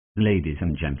Ladies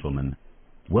and gentlemen,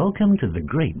 welcome to the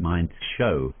Great Minds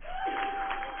Show,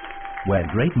 where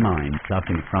great minds are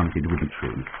confronted with the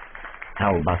truth.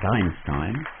 Albert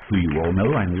Einstein, who you all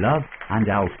know and love, and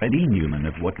Alfred Newman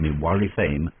of What New Worry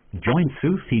fame, joined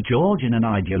Sufi George in an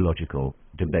ideological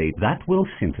debate that will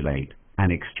scintillate, an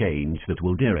exchange that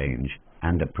will derange,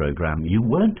 and a program you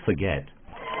won't forget.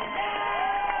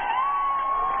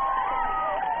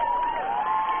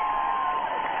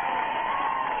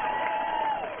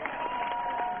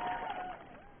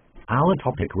 Our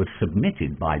topic was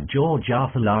submitted by George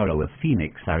Arthuraro of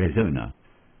Phoenix, Arizona.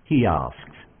 He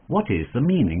asks, what is the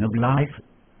meaning of life?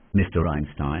 Mr.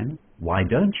 Einstein, why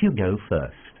don't you go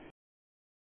first?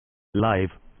 Life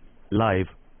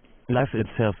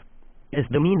itself is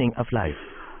the meaning of life.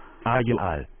 Are you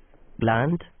all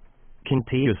blind? Can't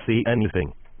you see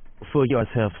anything for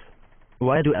yourselves?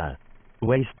 Why do I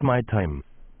waste my time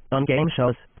on game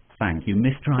shows? Thank you,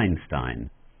 Mr. Einstein.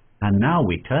 And now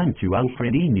we turn to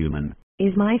Alfred Newman.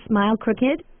 Is my smile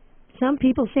crooked? Some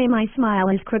people say my smile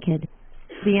is crooked.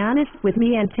 Be honest with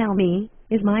me and tell me,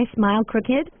 is my smile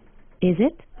crooked? Is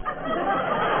it?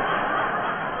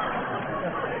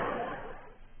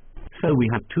 So we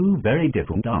have two very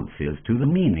different answers to the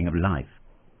meaning of life.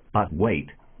 But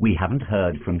wait, we haven't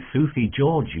heard from Sufi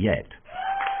George yet.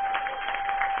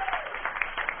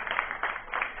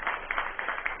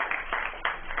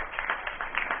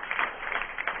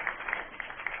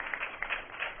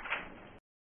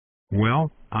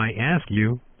 Well, I ask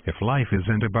you, if life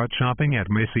isn't about shopping at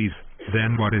Macy's,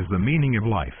 then what is the meaning of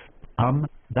life?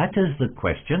 That is the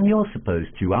question you're supposed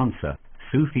to answer.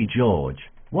 Sufi George,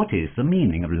 what is the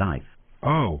meaning of life?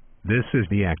 Oh, this is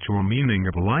the actual meaning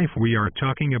of life we are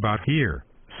talking about here.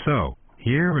 So,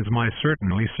 here is my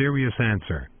certainly serious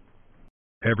answer.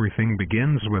 Everything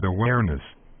begins with awareness.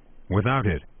 Without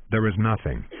it, there is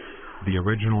nothing. The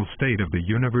original state of the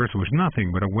universe was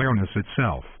nothing but awareness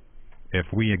itself. If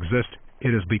we exist,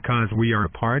 it is because we are a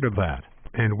part of that,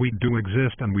 and we do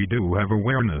exist and we do have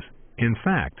awareness. In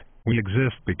fact, we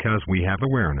exist because we have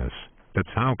awareness. That's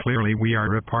how clearly we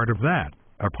are a part of that,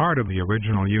 a part of the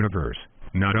original universe.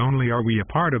 Not only are we a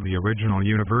part of the original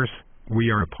universe, we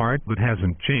are a part that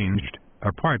hasn't changed,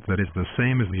 a part that is the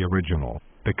same as the original,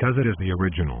 because it is the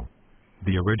original.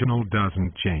 The original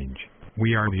doesn't change.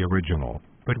 We are the original,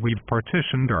 but we've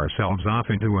partitioned ourselves off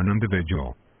into an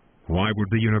individual. Why would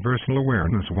the universal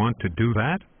awareness want to do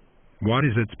that? What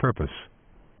is its purpose?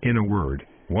 In a word,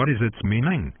 what is its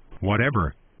meaning?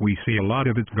 Whatever, we see a lot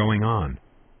of it going on.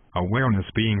 Awareness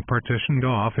being partitioned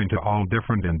off into all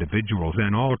different individuals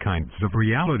and all kinds of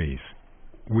realities.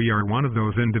 We are one of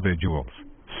those individuals,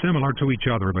 similar to each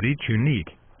other but each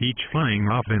unique, each flying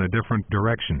off in a different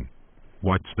direction.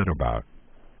 What's that about?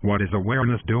 What is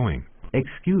awareness doing?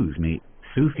 Excuse me,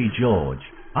 Sufi George,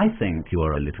 I think you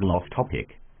are a little off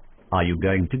topic. Are you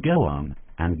going to go on,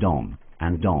 and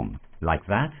dom, like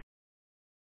that?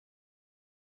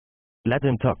 Let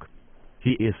him talk.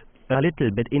 He is a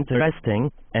little bit interesting,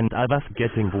 and I was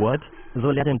getting bored, so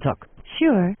let him talk.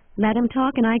 Sure, let him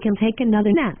talk and I can take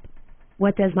another nap.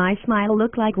 What does my smile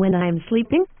look like when I am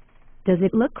sleeping? Does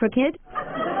it look crooked?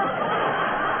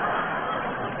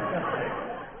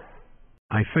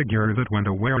 I figure that when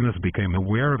awareness became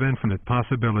aware of infinite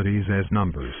possibilities as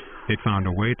numbers, it found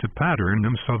a way to pattern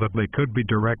them so that they could be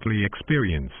directly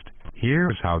experienced.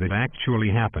 Here's how that actually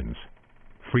happens.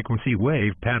 Frequency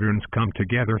wave patterns come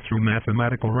together through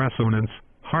mathematical resonance,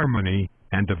 harmony,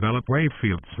 and develop wave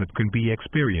fields that can be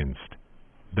experienced.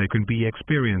 They can be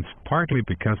experienced partly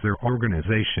because their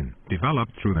organization,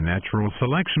 developed through the natural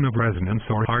selection of resonance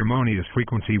or harmonious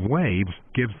frequency waves,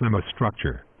 gives them a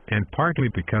structure, and partly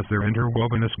because their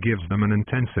interwovenness gives them an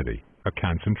intensity, a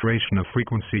concentration of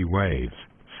frequency waves.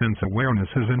 Since awareness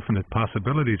has infinite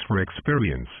possibilities for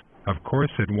experience, of course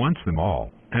it wants them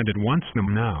all, and it wants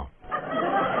them now.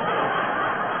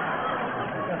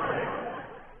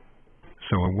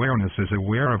 So awareness is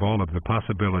aware of all of the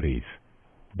possibilities.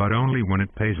 But only when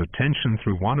it pays attention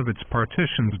through one of its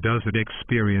partitions does it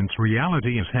experience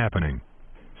reality as happening.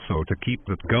 So to keep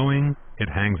that going, it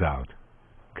hangs out.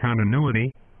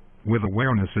 Continuity. With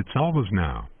awareness it's always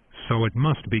now. So it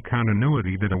must be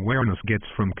continuity that awareness gets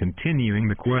from continuing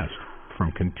the quest,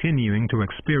 from continuing to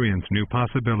experience new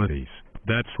possibilities.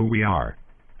 That's who we are.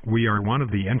 We are one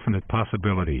of the infinite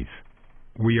possibilities.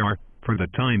 We are, for the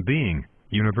time being,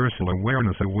 universal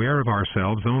awareness, aware of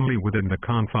ourselves only within the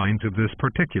confines of this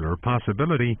particular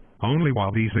possibility, only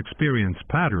while these experience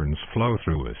patterns flow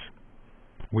through us.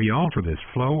 We alter this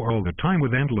flow all the time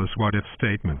with endless what-if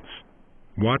statements.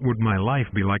 What would my life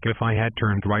be like if I had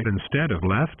turned right instead of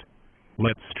left?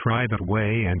 Let's try that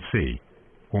way and see.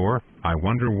 Or, I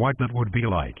wonder what that would be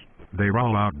like. They're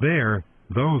all out there,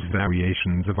 those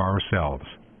variations of ourselves,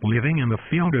 living in the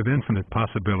field of infinite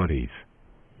possibilities.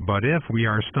 But if we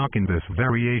are stuck in this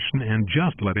variation and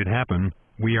just let it happen,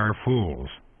 we are fools.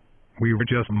 We are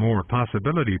just more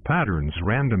possibility patterns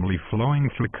randomly flowing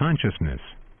through consciousness.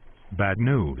 Bad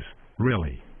news,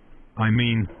 really. I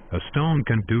mean, a stone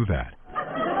can do that.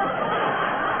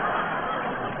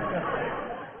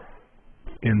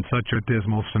 In such a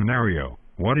dismal scenario,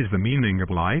 what is the meaning of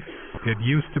life? It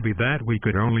used to be that we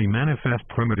could only manifest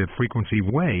primitive frequency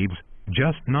waves,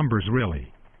 just numbers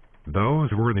really.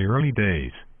 Those were the early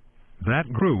days.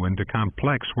 That grew into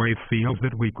complex wave fields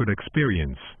that we could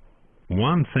experience.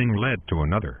 One thing led to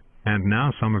another, and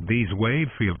now some of these wave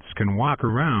fields can walk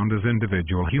around as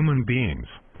individual human beings.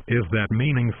 Is that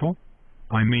meaningful?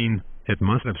 I mean, it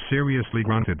must have seriously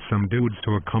grunted some dudes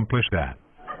to accomplish that.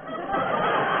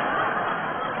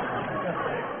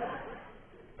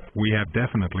 We have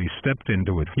definitely stepped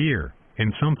into it here,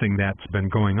 in something that's been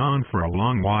going on for a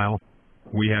long while.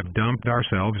 We have dumped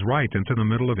ourselves right into the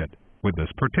middle of it, with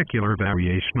this particular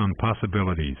variation on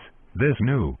possibilities, this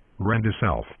new, random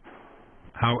self.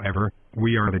 However,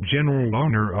 we are the general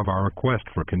owner of our quest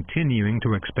for continuing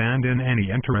to expand in any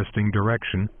interesting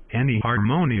direction, any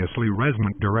harmoniously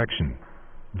resonant direction.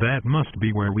 That must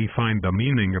be where we find the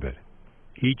meaning of it.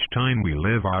 Each time we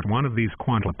live out one of these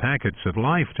quantum packets of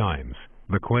lifetimes,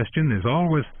 the question is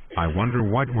always, I wonder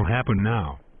what will happen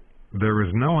now. There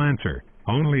is no answer,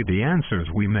 only the answers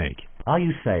we make. Are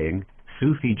you saying,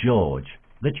 Sufi George,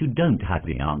 that you don't have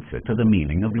the answer to the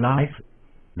meaning of life?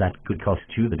 That could cost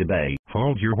you the debate.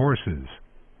 Hold your horses.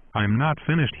 I'm not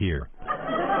finished here.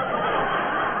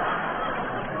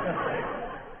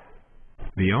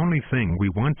 The only thing we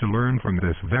want to learn from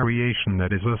this variation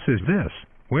that is us is this: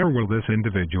 where will this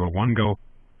individual one go?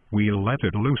 We'll let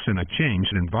it loose in a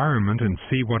changed environment and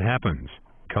see what happens.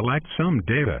 Collect some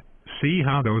data, see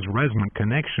how those resonant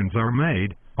connections are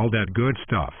made, all that good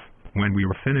stuff. When we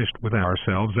are finished with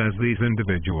ourselves as these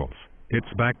individuals,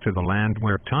 it's back to the land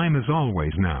where time is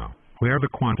always now, where the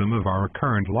quantum of our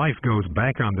current life goes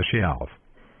back on the shelf.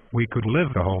 We could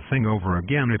live the whole thing over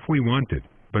again if we wanted,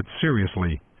 but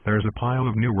seriously, there's a pile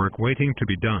of new work waiting to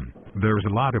be done. There's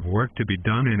a lot of work to be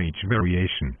done in each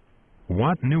variation.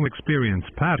 What new experience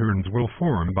patterns will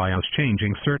form by us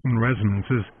changing certain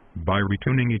resonances, by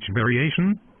retuning each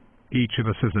variation? Each of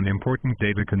us is an important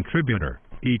data contributor.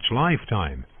 Each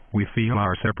lifetime, we feel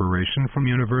our separation from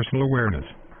universal awareness.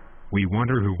 We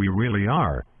wonder who we really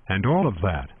are, and all of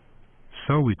that.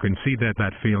 So we can see that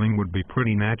that feeling would be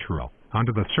pretty natural,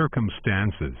 under the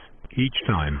circumstances. Each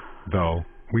time, though,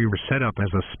 we were set up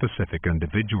as a specific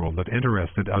individual that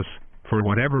interested us, for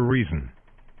whatever reason.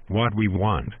 What we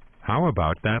want, how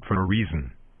about that for a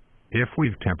reason? If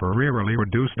we've temporarily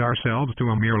reduced ourselves to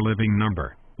a mere living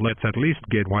number, let's at least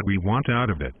get what we want out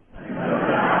of it.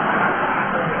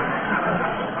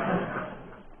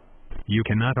 You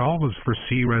cannot always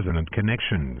foresee resonant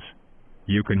connections.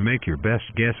 You can make your best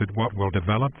guess at what will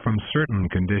develop from certain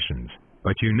conditions,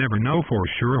 but you never know for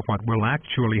sure what will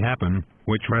actually happen,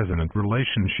 which resonant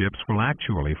relationships will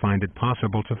actually find it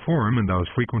possible to form in those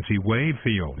frequency wave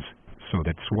fields. So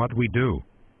that's what we do.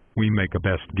 We make a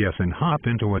best guess and hop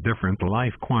into a different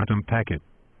life quantum packet.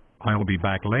 I'll be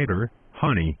back later,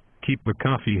 honey, keep the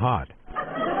coffee hot.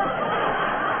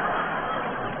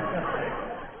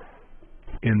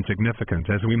 Insignificant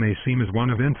as we may seem as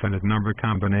one of infinite number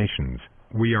combinations,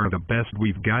 we are the best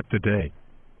we've got today.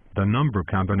 The number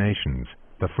combinations,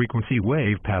 the frequency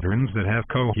wave patterns that have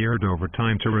cohered over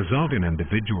time to result in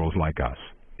individuals like us,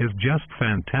 is just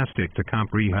fantastic to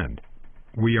comprehend.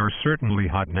 We are certainly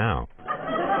hot now.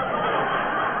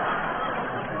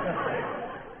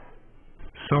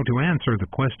 So to answer the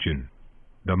question,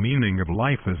 the meaning of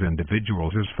life as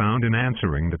individuals is found in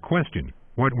answering the question,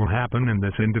 what will happen in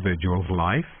this individual's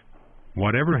life?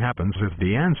 Whatever happens is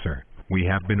the answer. We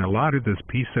have been allotted this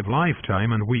piece of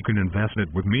lifetime and we can invest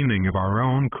it with meaning of our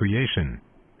own creation.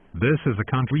 This is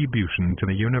a contribution to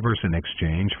the universe in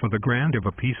exchange for the grant of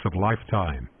a piece of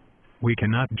lifetime. We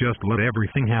cannot just let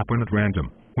everything happen at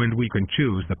random, when we can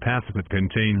choose the paths that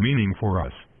contain meaning for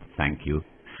us. Thank you,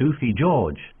 Sufi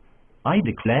George. I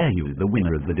declare you the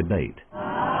winner of the debate.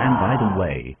 And by the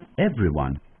way,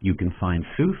 everyone, you can find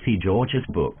Sufi George's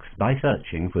books by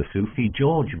searching for Sufi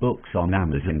George books on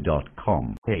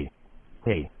Amazon.com. Hey,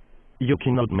 you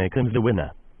cannot make him the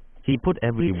winner. He put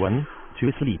everyone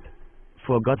to sleep.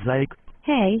 For God's sake.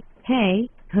 Hey,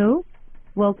 who?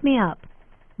 Woke me up.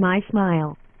 My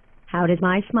smile. How does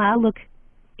my smile look?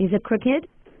 Is it crooked?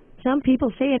 Some people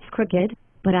say it's crooked,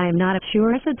 but I am not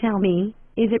sure, so tell me,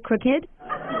 is it crooked?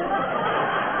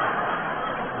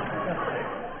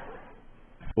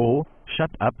 Oh,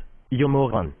 shut up, you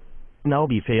moron. Now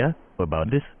be fair about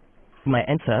this. My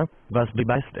answer was the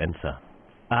best answer.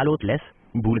 A lot less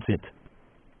bullshit.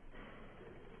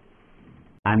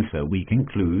 And so we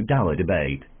conclude our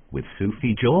debate with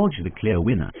Sufi George the clear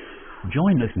winner.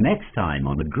 Join us next time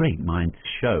on the Great Minds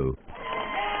Show.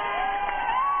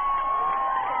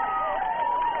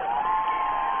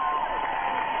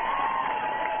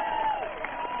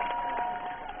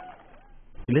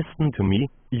 Listen to me,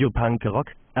 you punk rock,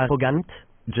 arrogant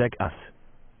jackass.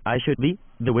 I should be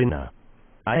the winner.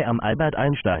 I am Albert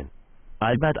Einstein.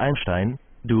 Albert Einstein,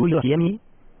 do you hear me?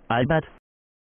 Albert